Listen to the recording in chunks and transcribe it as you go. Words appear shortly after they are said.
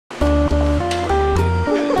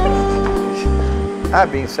I've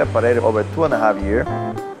been separated over 2.5 years,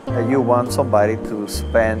 and you want somebody to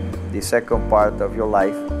spend the second part of your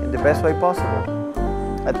life in the best way possible.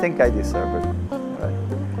 I think I deserve it.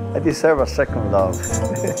 Right? I deserve a second love.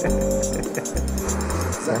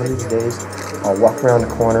 One of these days, I'll walk around the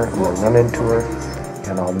corner, I'm going to run into her,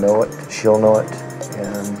 and I'll know it, she'll know it,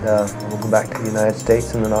 and we'll go back to the United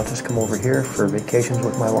States, and then I'll just come over here for vacations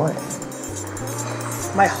with my wife.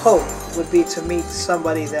 My hope would be to meet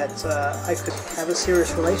somebody that I could have a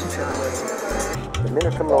serious relationship with. The men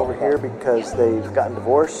are coming over here because they've gotten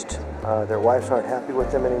divorced, their wives aren't happy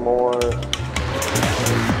with them anymore.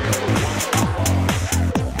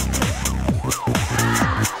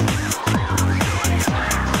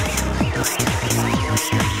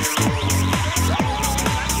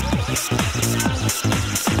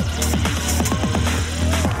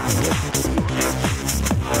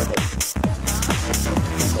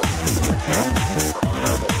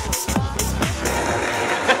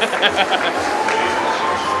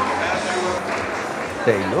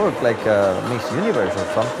 They look like Miss Universe or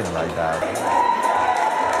something like that.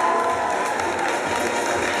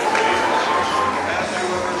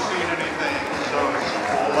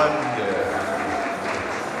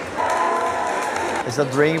 It's a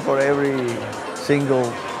dream for every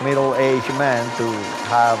single middle-aged man to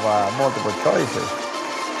have multiple choices.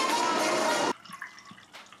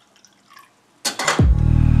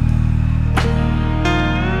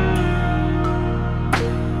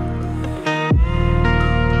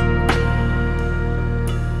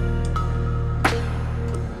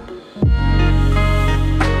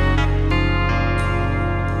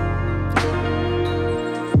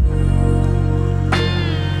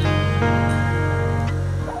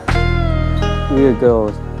 Real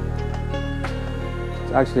girls.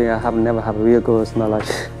 Actually, I have never had real girls in my life.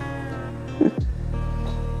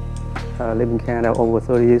 I live in Canada over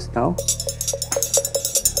 30 years now.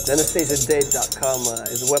 AnastasiaDate.com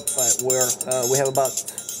is a website where we have about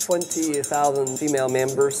 20,000 female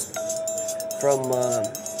members from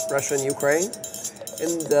Russia and Ukraine,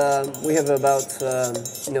 and we have about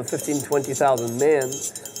 15,000–20,000 men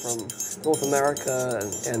from North America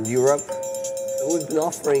and Europe. We've been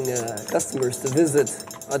offering customers to visit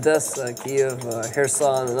Odessa, Kiev,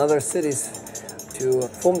 Kherson, and other cities to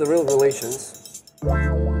form the real relations.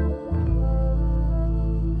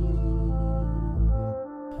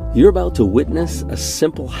 You're about to witness a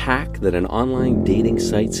simple hack that an online dating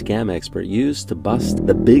site scam expert used to bust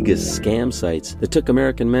the biggest scam sites that took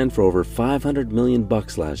American men for over $500 million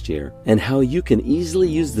last year, and how you can easily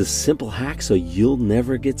use this simple hack so you'll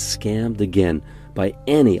never get scammed again by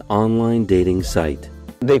any online dating site.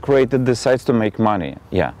 They created the sites to make money,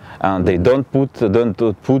 yeah, and they don't put a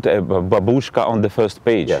babushka on the first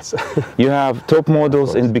page. Yes. You have top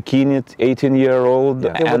models in bikini, 18-year-old,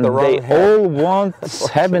 yeah. And they all want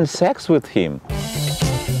having sex with him.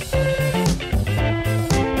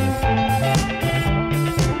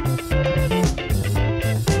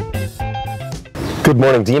 Good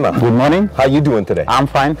morning, Dima. Good morning. How you doing today? I'm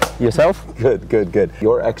fine. Yourself? Good, good, good.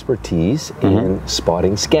 Your expertise in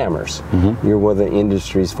spotting scammers. You're one of the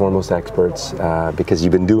industry's foremost experts because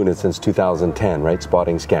you've been doing it since 2010, right?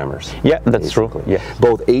 Spotting scammers. Yeah, that's basically. true. Yeah.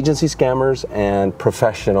 Both agency scammers and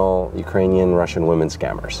professional Ukrainian, Russian women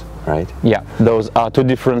scammers, right? Yeah, those are two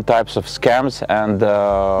different types of scams, and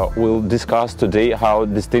we'll discuss today how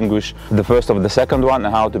to distinguish the first of the second one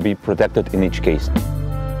and how to be protected in each case.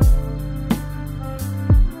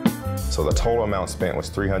 So the total amount spent was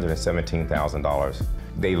 $317,000.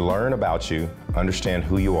 They learn about you, understand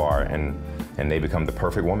who you are, and they become the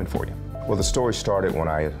perfect woman for you. Well, the story started when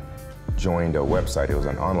I joined a website. It was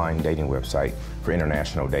an online dating website for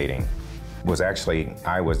international dating.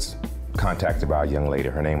 I was contacted by a young lady.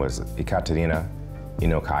 Her name was Ekaterina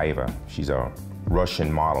Inokaeva. She's a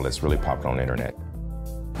Russian model that's really popular on the internet.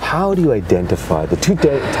 How do you identify the two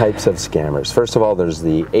types of scammers? First of all, there's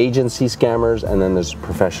the agency scammers, and then there's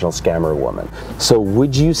professional scammer woman. So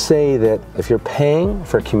would you say that if you're paying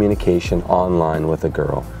for communication online with a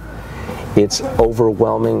girl, it's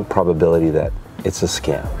overwhelming probability that it's a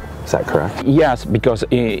scam? Is that correct? Yes, because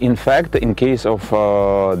in fact, in case of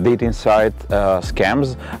dating site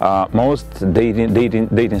scams, most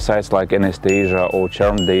dating sites like Anastasia or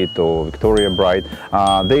Charm Date or Victoria Bride,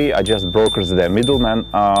 they are just brokers. They're middlemen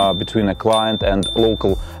between a client and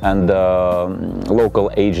local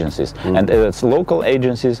agencies. And it's local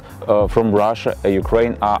agencies from Russia,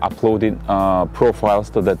 Ukraine are uploading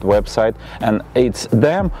profiles to that website, and it's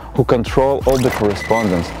them who control all the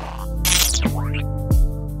correspondence.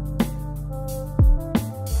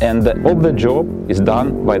 and all the job is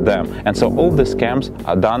done by them, and so all the scams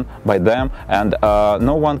are done by them, and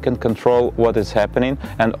no one can control what is happening.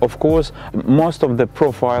 And of course, most of the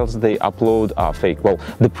profiles they upload are fake. Well,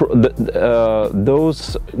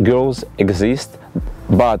 those girls exist,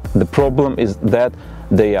 but the problem is that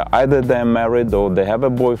they're married, or they have a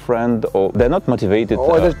boyfriend, or they're not motivated.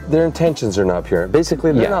 Or their intentions are not pure.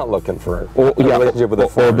 Basically, they're not looking for a relationship with a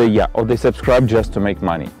foreigner. Or they subscribe just to make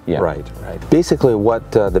money. Yeah. Right. Basically,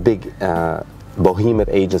 what the big behemoth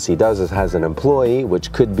agency does is has an employee,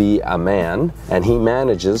 which could be a man, and he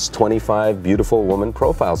manages 25 beautiful woman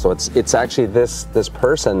profiles. So it's actually this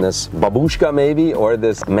person, this babushka maybe, or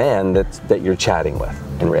this man that you're chatting with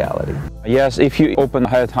in reality. Yes, if you open a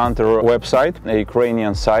headhunter website, a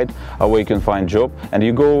Ukrainian site where you can find job, and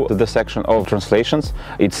you go to the section of translations,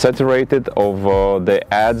 it's saturated of the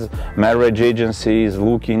ads, marriage agencies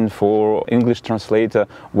looking for English translator,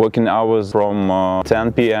 working hours from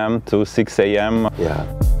 10 p.m. to 6 a.m. Yeah.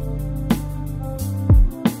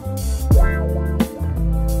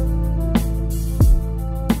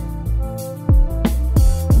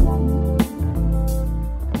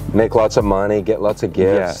 Make lots of money, get lots of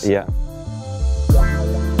gifts. Yeah.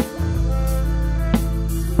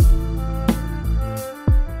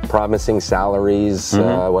 Promising salaries,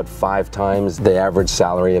 what, 5 times the average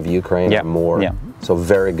salary of Ukraine or more. Yeah. So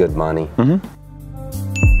very good money.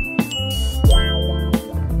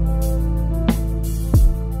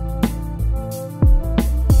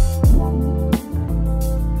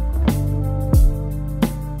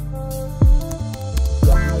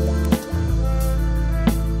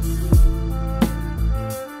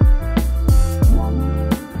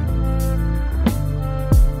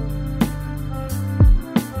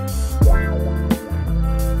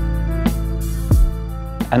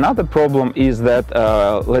 Another problem is that,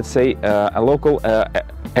 let's say, a local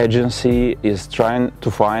agency is trying to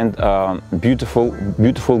find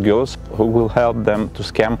beautiful girls who will help them to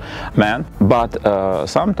scam men, but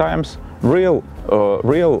sometimes real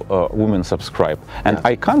women subscribe, and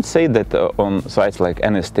I can't say that on sites like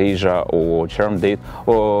Anastasia or Charm Date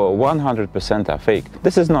 100% are fake.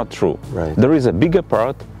 This is not true. Right. There is a bigger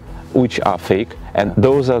part which are fake, and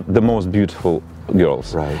those are the most beautiful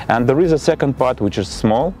girls. Right. And there is a second part which is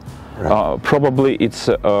small. Right. Probably it's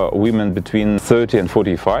women between 30 and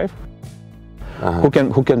 45 who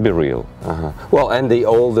can be real. Well, and the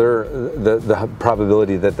older, the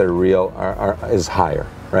probability that they're real is higher,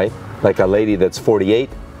 right? Like a lady that's 48,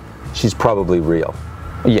 she's probably real.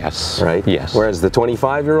 Yes. Right? Yes. Whereas the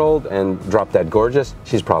 25-year-old and Drop Dead Gorgeous,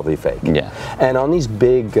 she's probably fake. Yeah. And on these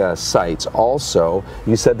big sites also,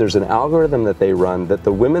 you said there's an algorithm that they run that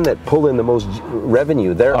the women that pull in the most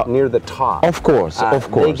revenue, they're near the top. Of course,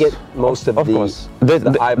 of course. They get most of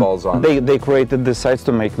the eyeballs on them. They created the sites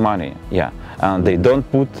to make money, yeah. And they don't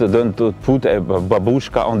put a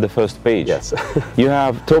babushka on the first page. Yes. You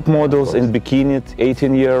have top models in bikini,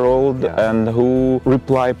 18-year-old, and who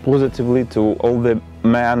reply positively to all the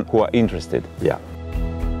men who are interested. Yeah.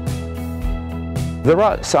 There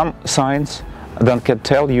are some signs that can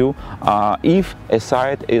tell you if a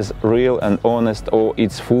site is real and honest or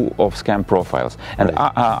it's full of scam profiles. And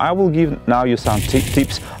I will give now you some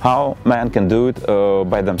tips how men can do it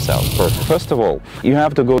by themselves. First of all, you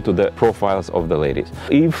have to go to the profiles of the ladies.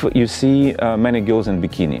 If you see many girls in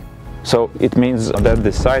bikini, so it means that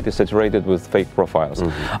the site is saturated with fake profiles.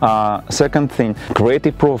 Second thing, create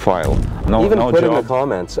a profile. Even put in the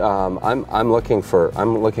comments, I'm looking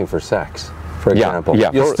for sex, for example.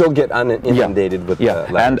 You'll still get inundated with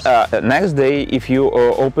letters. And next day, if you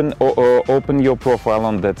open your profile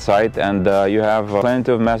on that site and you have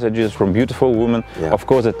plenty of messages from beautiful women, of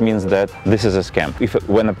course it means that this is a scam.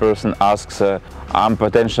 When a person asks, I'm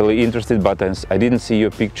potentially interested, but I didn't see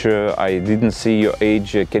your picture, I didn't see your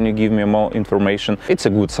age, can you give me more information? It's a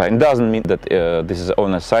good site. It doesn't mean that this is an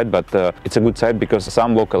honest site, but it's a good site because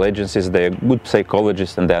some local agencies, they're good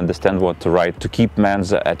psychologists and they understand what to write to keep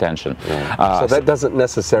men's attention. So that doesn't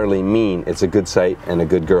necessarily mean it's a good site and a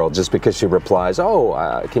good girl, just because she replies, oh,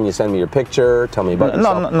 can you send me your picture, tell me about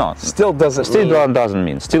yourself? No. Still doesn't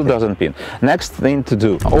mean. Next thing to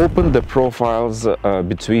do, open the profiles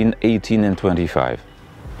between 18 and 25.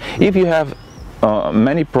 If you have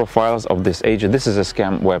many profiles of this age, this is a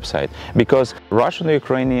scam website, because Russian and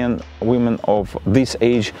Ukrainian women of this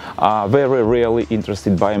age are very rarely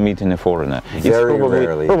interested by meeting a foreigner. Very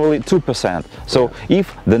rarely. Probably 2%. So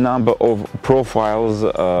if the number of profiles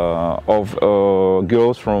of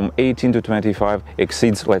girls from 18 to 25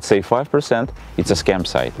 exceeds, let's say, 5%, it's a scam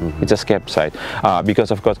site. It's a scam site. Because,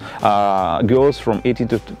 of course, girls from 18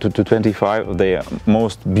 to 25, they are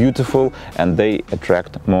most beautiful and they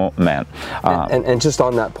attract more men. And just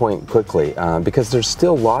on that point quickly, because there's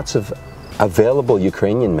still lots of available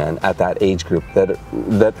Ukrainian men at that age group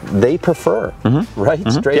that they prefer, right?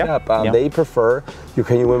 Straight up, they prefer,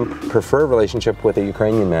 Ukrainian women prefer a relationship with a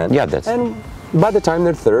Ukrainian man. Yeah, that's. And by the time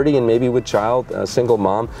they're 30 and maybe with child, a single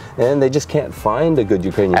mom, and they just can't find a good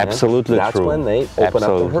Ukrainian man. Absolutely That's true. when they open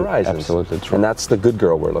up their horizons. Absolutely true. And that's the good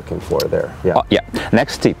girl we're looking for there. Yeah. Yeah.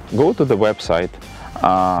 Next tip: go to the website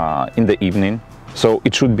in the evening. So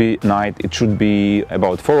it should be night. It should be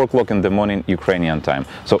about 4 o'clock in the morning Ukrainian time.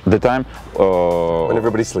 So the time when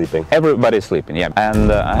everybody's sleeping. Everybody's sleeping. Yeah.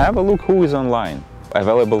 And have a look who is online.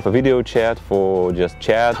 Available for video chat, for just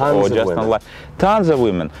chat, Tons or of just women. online. Tons of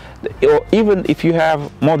women. Or even if you have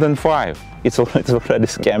more than 5, it's already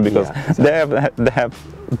a scam because they have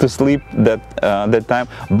to sleep that time.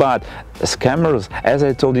 But scammers, as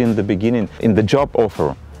I told you in the beginning, in the job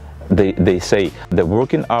offer, they say the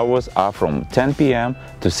working hours are from 10 p.m.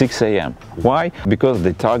 to 6 a.m. Why? Because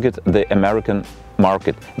they target the American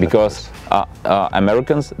market, because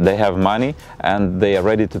Americans, they have money and they are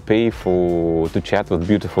ready to pay to chat with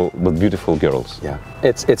beautiful girls. Yeah,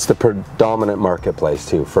 it's the predominant marketplace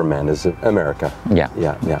too for men is America. Yeah.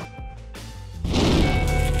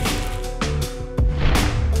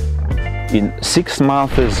 In 6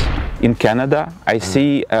 months in Canada, I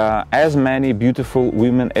see as many beautiful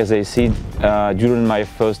women as I see during my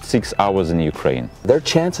first 6 hours in Ukraine. Their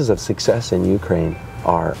chances of success in Ukraine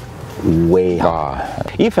are way high.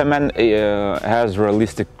 If a man has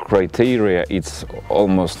realistic criteria, it's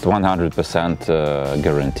almost 100%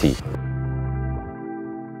 guarantee.